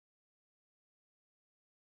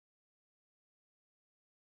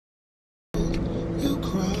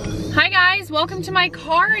welcome to my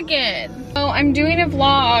car again. So I'm doing a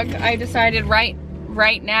vlog, I decided right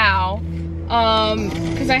now,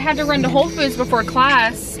 because I had to run to Whole Foods before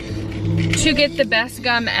class to get the best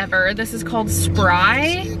gum ever. This is called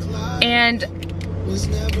Spry, and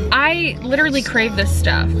I literally crave this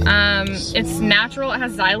stuff. It's natural, it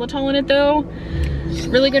has xylitol in it though.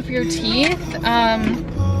 Really good for your teeth.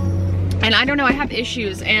 And I don't know, I have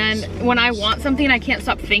issues, and when I want something I can't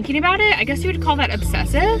stop thinking about it. I guess you would call that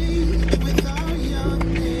obsessive.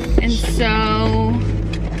 And so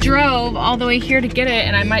drove all the way here to get it,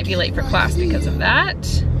 and I might be late for class because of that.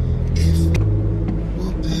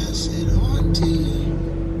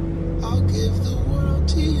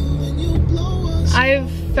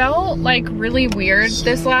 I've felt like really weird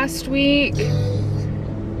this last week.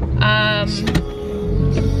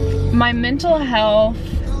 My mental health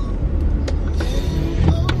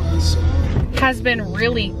has been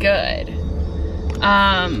really good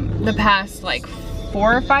the past like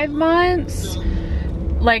 4 or 5 months.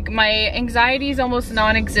 Like my anxiety is almost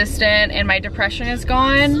non-existent and my depression is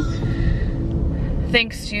gone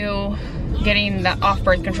thanks to getting the off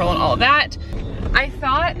birth control and all of that. I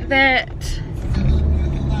thought that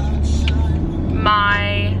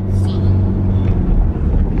my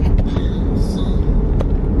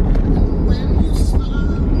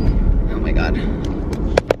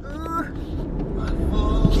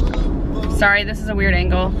sorry, this is a weird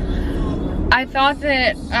angle. I thought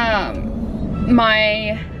that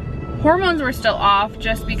my hormones were still off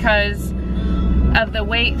just because of the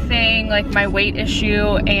weight thing, like my weight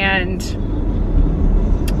issue, and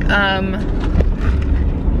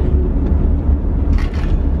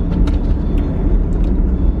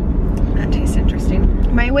that tastes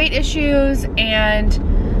interesting. My weight issues, and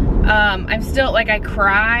I'm still, like, I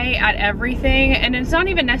cry at everything, and it's not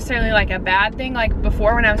even necessarily like a bad thing. Like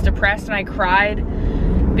before when I was depressed and I cried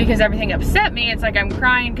because everything upset me, it's like I'm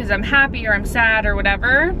crying because I'm happy or I'm sad or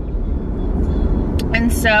whatever. And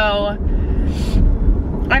so,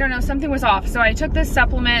 I don't know, something was off. So I took this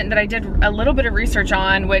supplement that I did a little bit of research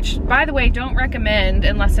on, which, by the way, don't recommend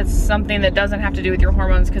unless it's something that doesn't have to do with your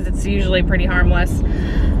hormones, because it's usually pretty harmless.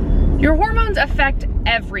 Your hormones affect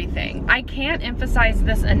everything. I can't emphasize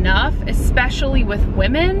this enough, especially with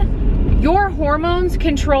women. Your hormones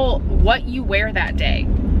control what you wear that day.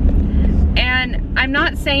 And I'm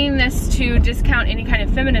not saying this to discount any kind of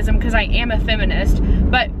feminism, because I am a feminist,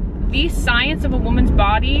 but the science of a woman's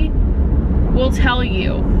body will tell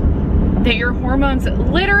you that your hormones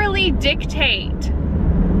literally dictate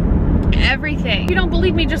everything. If you don't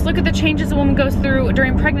believe me, just look at the changes a woman goes through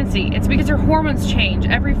during pregnancy. It's because her hormones change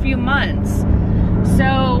every few months.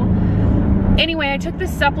 So anyway, I took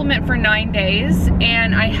this supplement for 9 days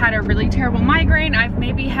and I had a really terrible migraine. I've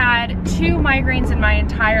maybe had 2 migraines in my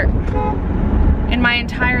entire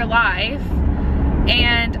life,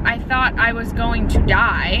 and I thought I was going to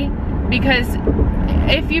die, because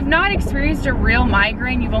if you've not experienced a real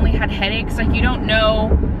migraine, you've only had headaches, like you don't know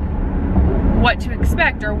what to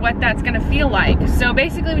expect or what that's gonna feel like. So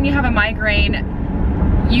basically when you have a migraine,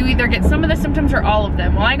 you either get some of the symptoms or all of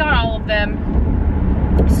them. Well, I got all of them,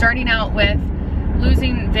 starting out with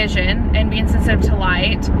losing vision and being sensitive to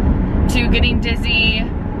light, to getting dizzy,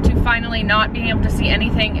 to finally not being able to see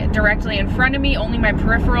anything directly in front of me, only my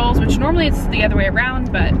peripherals, which normally it's the other way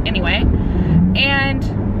around, but anyway. And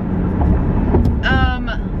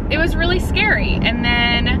it was really scary. And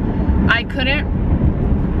then I couldn't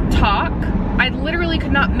talk. I literally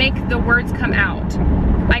could not make the words come out.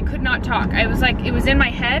 I could not talk. I was like, it was in my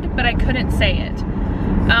head, but I couldn't say it.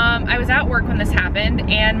 I was at work when this happened,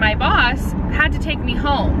 and my boss had to take me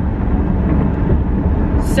home.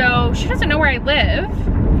 So she doesn't know where I live,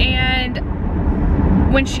 and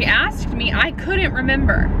when she asked me, I couldn't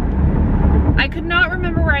remember. I could not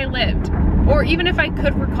remember where I lived. Or even if I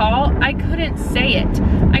could recall, I couldn't say it.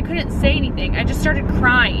 I couldn't say anything. I just started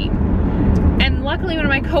crying. And luckily one of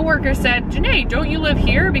my coworkers said, "Janae, don't you live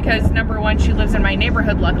here?" Because number one, she lives in my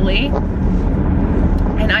neighborhood, luckily.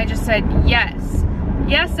 And I just said, yes.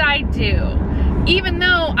 Yes, I do. Even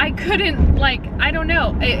though I couldn't, like, I don't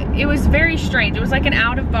know. It was very strange. It was like an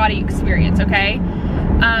out-of-body experience, okay?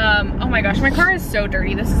 Oh my gosh, my car is so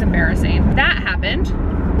dirty. This is embarrassing. That happened.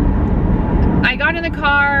 I got in the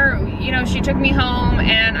car, you know, she took me home,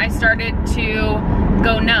 and I started to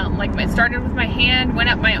go numb. Like, it started with my hand, went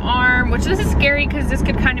up my arm, which this is scary because this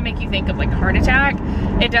could kind of make you think of like heart attack.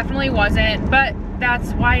 It definitely wasn't, but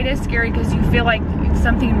that's why it is scary, because you feel like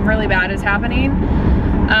something really bad is happening.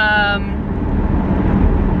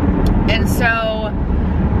 And so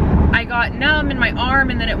I got numb in my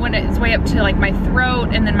arm, and then it went its way up to like my throat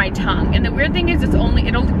and then my tongue. And the weird thing is, it'll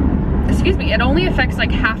excuse me, it only affects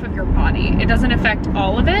like half of your body. It doesn't affect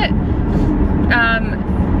all of it.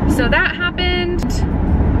 So that happened.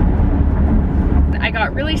 I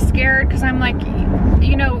got really scared because I'm like,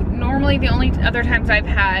 you know, normally the only other times I've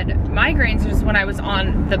had migraines was when I was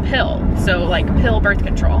on the pill. So like pill birth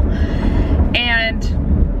control. And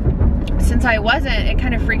since I wasn't, it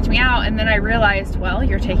kind of freaked me out. And then I realized, well,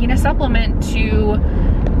 you're taking a supplement to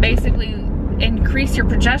basically increase your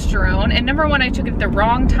progesterone. And number one, I took it at the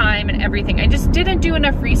wrong time and everything. I just didn't do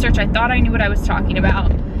enough research. I thought I knew what I was talking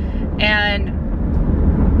about and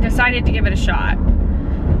decided to give it a shot.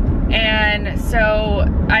 And so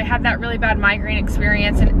I had that really bad migraine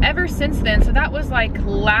experience, and ever since then, so that was like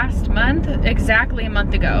last month, exactly a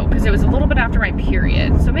month ago, because it was a little bit after my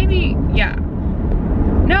period. So maybe, yeah,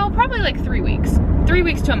 no, probably like 3 weeks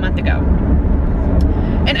to a month ago.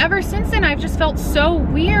 And ever since then, I've just felt so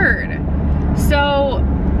weird. So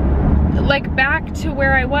like back to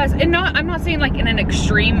where I was, and I'm not saying like in an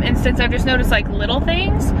extreme instance. I've just noticed like little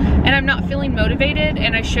things, and I'm not feeling motivated,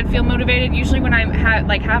 and I should feel motivated. Usually when I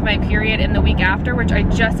have my period in the week after, which I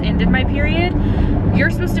just ended my period, you're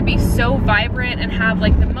supposed to be so vibrant and have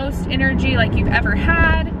like the most energy like you've ever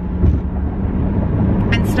had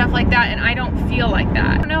and stuff like that, and I don't feel like that.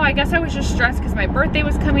 I don't know, I guess I was just stressed because my birthday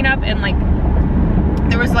was coming up, and like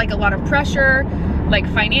there was like a lot of pressure like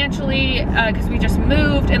financially, because we just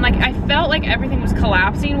moved, and like I felt like everything was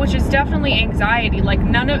collapsing, which is definitely anxiety. Like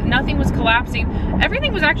nothing was collapsing.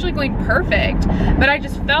 Everything was actually going perfect, but I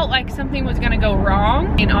just felt like something was gonna go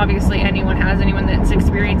wrong. And obviously anyone that's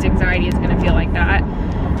experienced anxiety is gonna feel like that.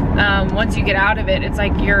 Once you get out of it, it's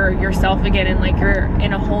like you're yourself again, and like you're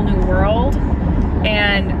in a whole new world.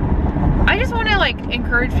 And I just want to like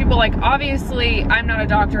encourage people, like obviously I'm not a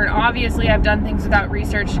doctor, and obviously I've done things without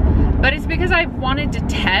research, but it's because I've wanted to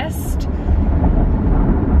test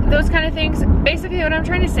those kind of things. Basically what I'm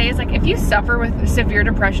trying to say is, like, if you suffer with severe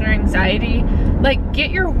depression or anxiety, like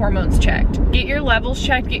get your hormones checked, get your levels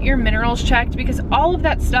checked, get your minerals checked, because all of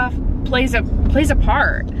that stuff plays a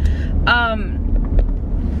part.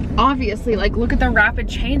 Obviously, like look at the rapid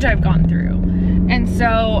change I've gone through. And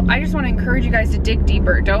so I just want to encourage you guys to dig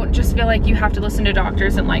deeper. Don't just feel like you have to listen to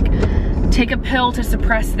doctors and like take a pill to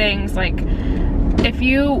suppress things. Like if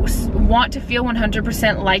you want to feel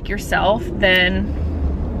 100% like yourself, then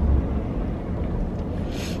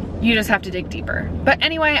you just have to dig deeper. But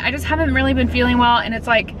anyway, I just haven't really been feeling well, and it's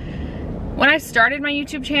like when I started my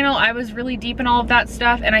YouTube channel, I was really deep in all of that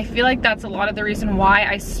stuff, and I feel like that's a lot of the reason why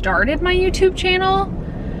I started my YouTube channel,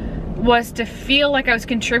 was to feel like I was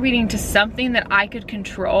contributing to something that I could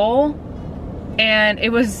control. And it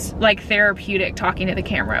was like therapeutic talking to the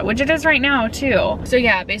camera, which it is right now too. So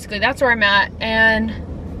yeah, basically that's where I'm at, and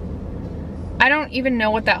I don't even know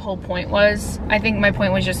what that whole point was. I think my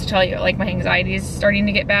point was just to tell you, like, my anxiety is starting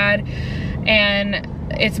to get bad, and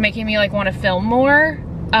it's making me like want to film more,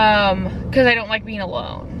 because I don't like being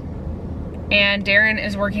alone. And Darren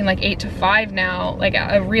is working like 8 to 5 now, like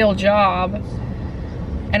a real job.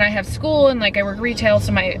 And I have school, and like I work retail,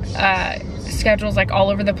 so my schedule's like all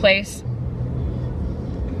over the place.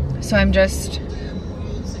 So I'm just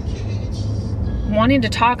wanting to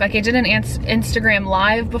talk. Like I did an Instagram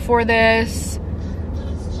live before this,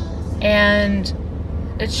 and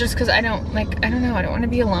it's just because I don't know, I don't want to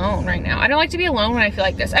be alone right now. I don't like to be alone when I feel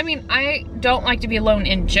like this. I mean, I don't like to be alone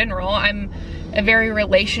in general. I'm a very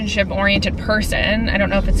relationship oriented person. I don't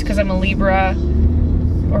know if it's because I'm a Libra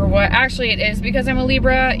or what. Actually, it is because I'm a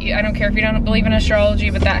Libra. I don't care if you don't believe in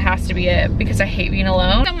astrology, but that has to be it, because I hate being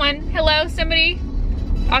alone. Hello, somebody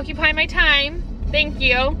occupy my time. Thank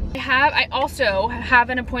you. I also have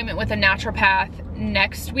an appointment with a naturopath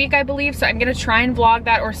next week, I believe, so I'm gonna try and vlog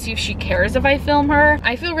that, or see if she cares if I film her.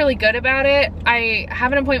 I feel really good about it. I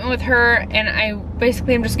have an appointment with her, and I'm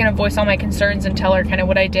just gonna voice all my concerns and tell her kind of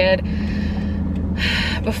what I did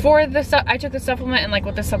before I took the supplement, and like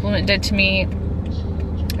what the supplement did to me,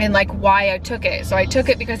 and like why I took it. So I took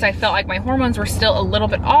it because I felt like my hormones were still a little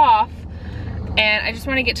bit off, and I just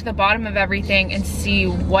want to get to the bottom of everything and see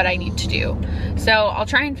what I need to do. So I'll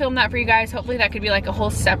try and film that for you guys. Hopefully that could be like a whole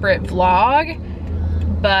separate vlog.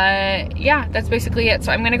 But yeah, that's basically it.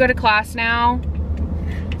 So I'm gonna go to class now.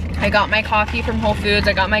 I got my coffee from Whole Foods,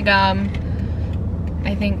 I got my gum.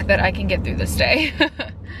 I think that I can get through this day.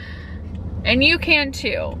 And you can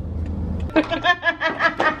too.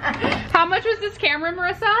 How much was this camera,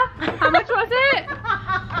 Marissa? How much was it?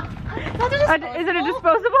 Is it a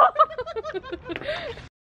disposable?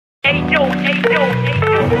 Hey yo, hey yo, hey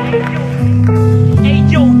yo, hey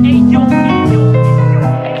yo, hey yo, hey yo.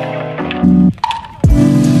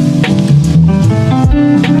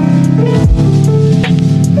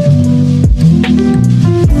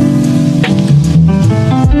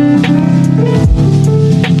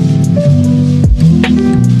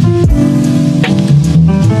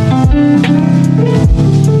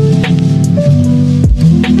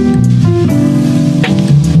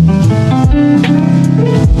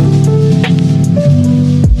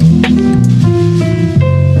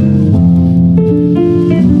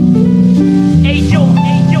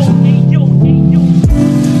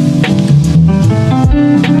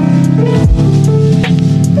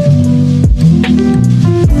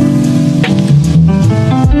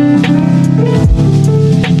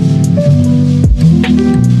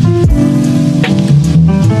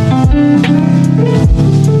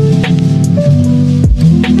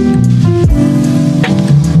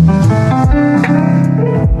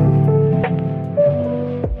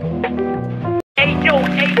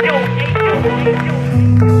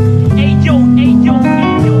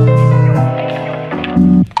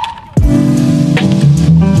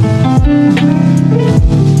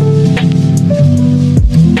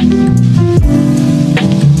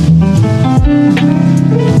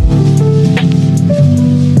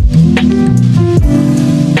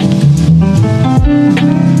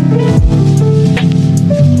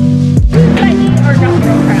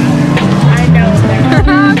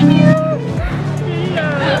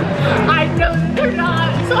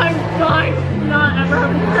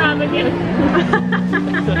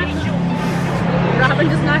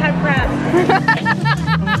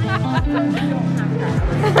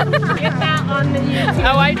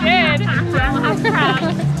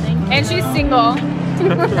 And she's single.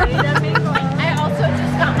 I also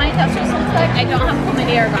just got my testosterone check. I don't have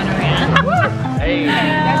chlamydia or gonorrhea. Hey.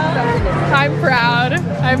 I'm proud.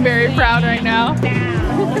 I'm very proud right now. Bye,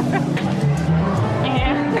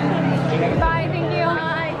 thank you.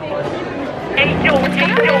 Bye, thank you. Angel, It's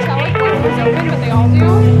kind of hard to tell if one was open, but they all do.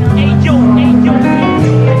 Angel.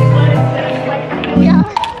 Yeah.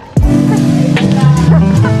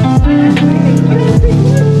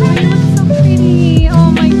 So pretty. Oh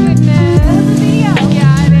my goodness.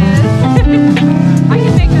 Yeah, it is. I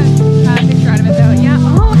can make a picture out of it though. Yeah.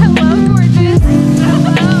 Oh, hello, gorgeous.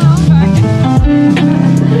 Hello.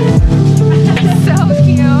 So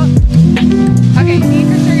cute. Okay, me and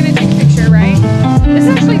Chris are gonna take a picture, right? This is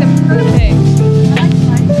actually the perfect.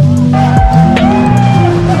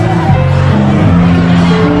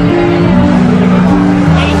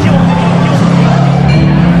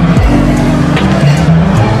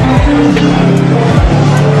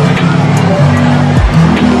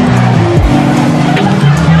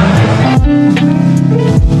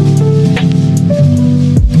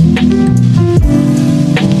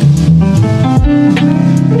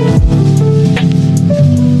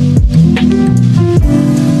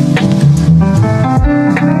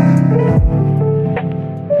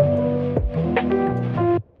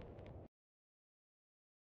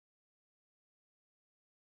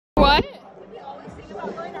 What?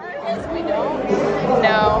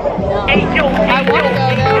 No. Angel. I want to go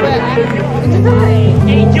though, but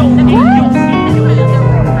Angel. who?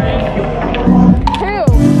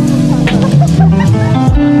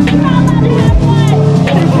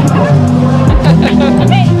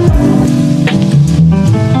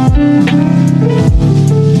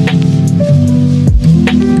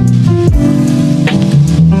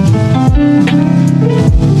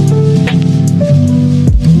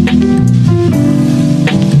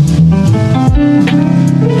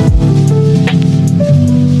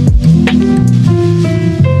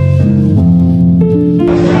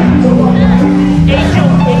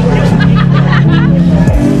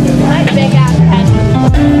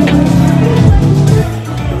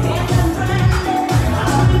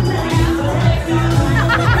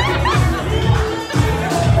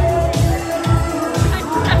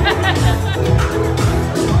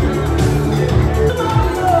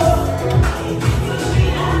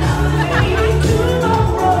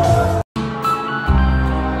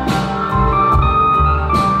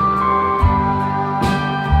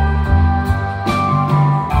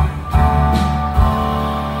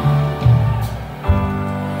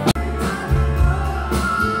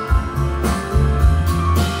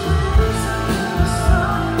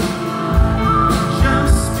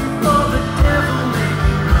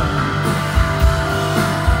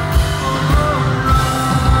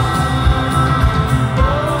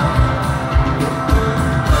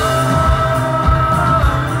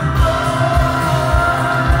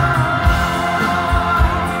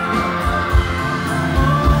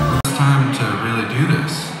 Time to really do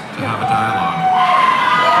this, to have a dialogue.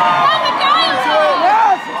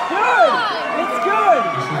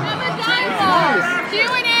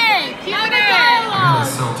 Q&A. I gotta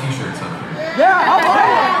sell t-shirts up here. Yeah, I'll buy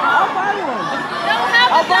one. I'll buy one.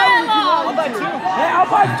 I'll buy one. I'll buy two. Hey, I'll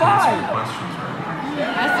buy Answer five. your questions right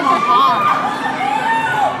now. That's super hard.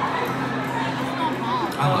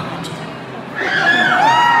 I love you too.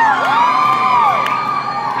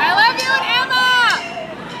 I love you and Emma.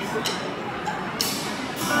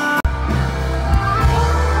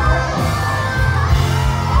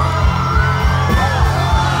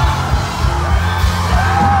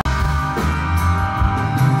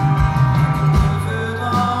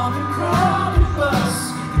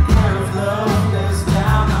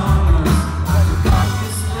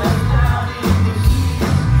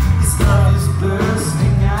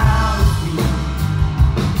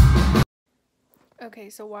 Okay,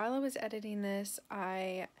 so while I was editing this,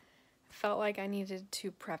 I felt like I needed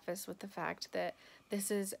to preface with the fact that this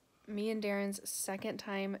is me and Darren's second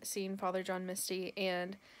time seeing Father John Misty,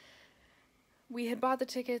 and we had bought the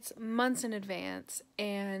tickets months in advance,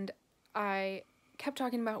 and I kept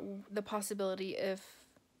talking about the possibility if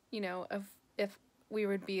we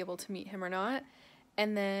would be able to meet him or not,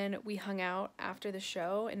 and then we hung out after the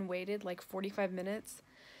show and waited like 45 minutes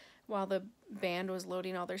while the band was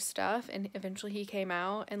loading all their stuff, and eventually he came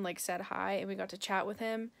out and like said hi, and we got to chat with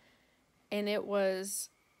him, and it was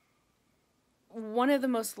one of the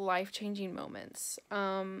most life-changing moments.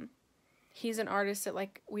 He's an artist that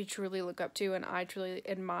like we truly look up to and I truly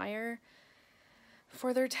admire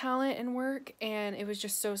for their talent and work, and it was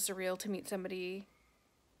just so surreal to meet somebody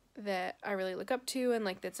that I really look up to and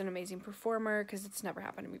like that's an amazing performer, because it's never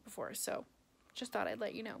happened to me before. So just thought I'd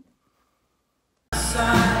let you know.